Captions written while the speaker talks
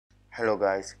Hello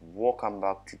guys, welcome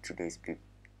back to today's clip.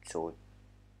 So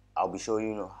I'll be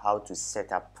showing you how to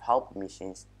set up help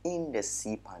missions in the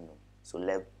cPanel. So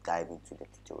let's dive into the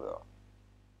tutorial.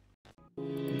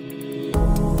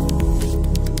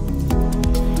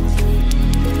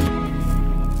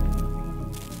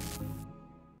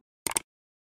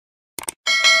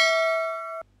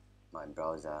 My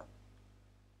browser,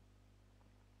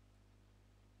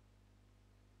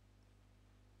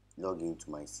 log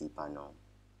into my cPanel.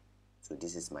 So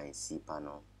this is my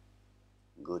cPanel.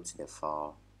 Go to the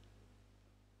file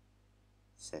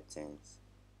settings.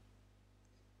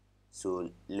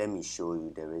 So let me show you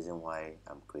the reason why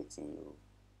I'm creating you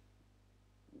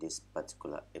this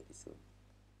particular episode.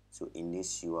 So in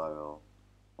this URL,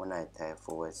 when I type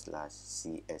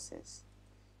 /CSS,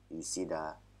 you see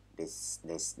that the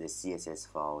CSS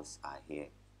files are here.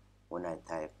 When I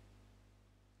type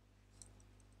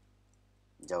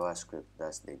JavaScript,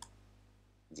 that's the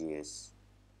JS,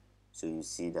 so you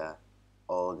see that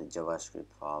all the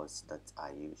JavaScript files that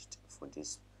are used for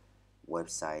this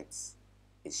website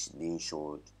is being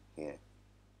showed here.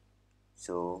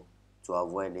 So to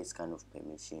avoid this kind of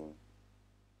permission,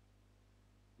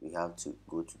 we have to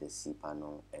go to the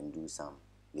cPanel and do some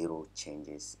little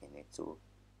changes in it. So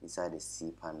inside the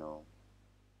cPanel,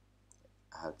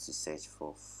 I have to search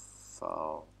for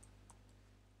file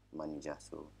manager.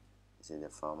 So this is the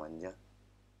file manager.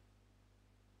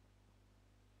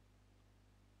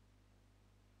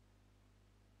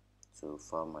 So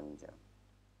file manager.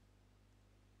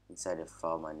 Inside the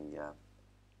file manager,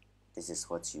 this is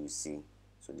what you see.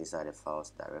 So these are the files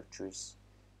directories.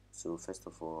 So first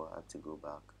of all, I have to go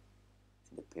back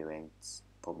to the parent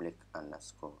public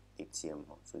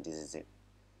 _HTML. So this is it.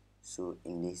 So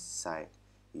in this side,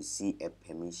 you see a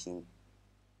permission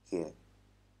here.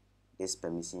 This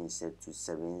permission is set to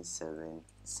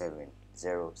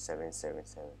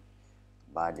 7770777,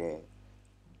 but the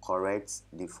correct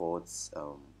default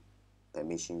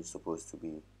permission is supposed to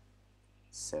be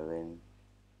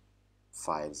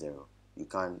 750. You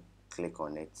can't click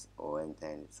on it or enter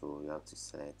it, so you have to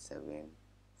select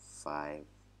 750.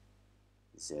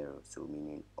 So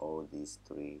meaning all these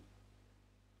three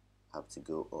have to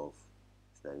go off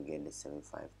so that we get the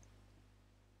 75.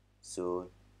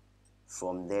 So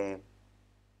from there,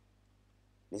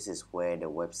 this is where the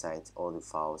website, all the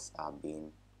files are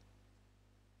being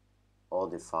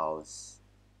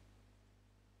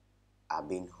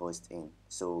hosted in.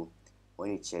 So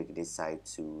when you check this site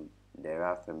too, there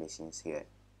are permissions here.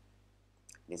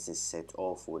 This is set,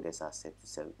 all folders are set to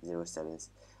 07,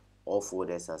 all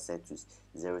folders are set to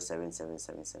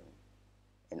 07777,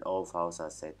 and all files are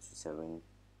set to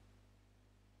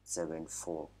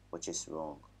 774, which is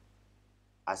wrong.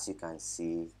 As you can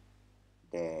see,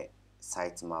 the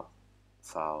sitemap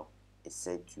file is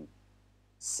set to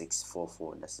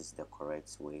 644. This is the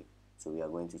correct way. So we are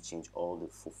going to change all the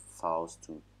files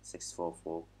to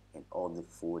 644 and all the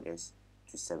folders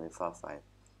to 755.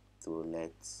 So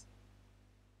let's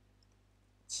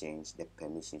change the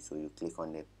permission. So you click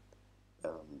on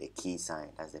the key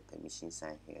sign, that's the permission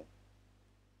sign here.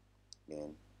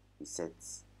 Then we set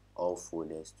all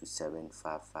folders to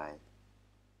 755.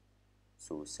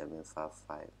 So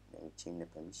 755. Then we change the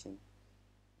permission.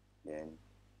 Then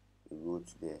we go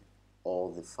to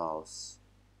all the files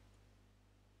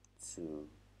to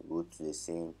go to the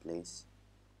same place.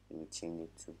 Let me change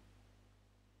it to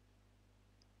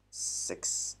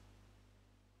 6.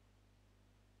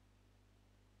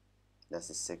 That's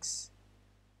a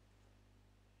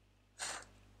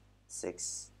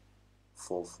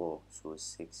 644. So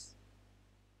 6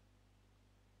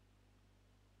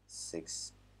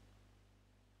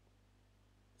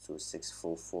 so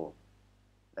 644.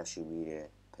 That should be the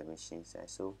permission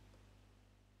size. So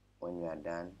when you are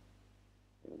done,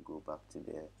 we'll go back to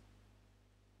the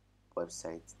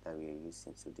website that we are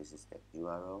using. So this is the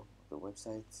URL of the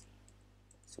website.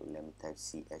 So let me type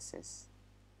CSS.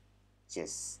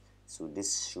 Yes, so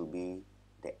this should be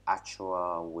the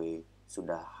actual way, so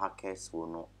the hackers will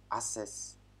not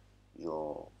access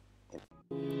your